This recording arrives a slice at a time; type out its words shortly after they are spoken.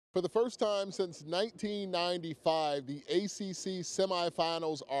For the first time since 1995, the ACC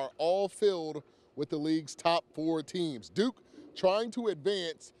semifinals are all filled with the league's top four teams. Duke trying to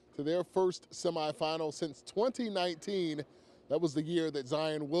advance to their first semifinal since 2019. That was the year that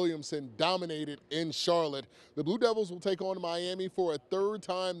Zion Williamson dominated in Charlotte. The Blue Devils will take on Miami for a third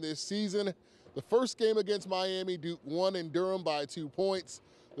time this season. The first game against Miami, Duke won in Durham by 2 points.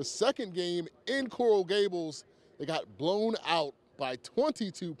 The second game in Coral Gables, they got blown out by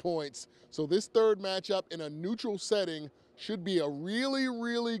 22 points. So this third matchup in a neutral setting should be a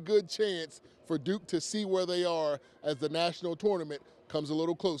really good chance for Duke to see where they are as the national tournament comes a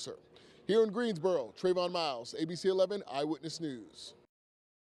little closer. Here in Greensboro, Trayvon Miles, ABC 11 Eyewitness News.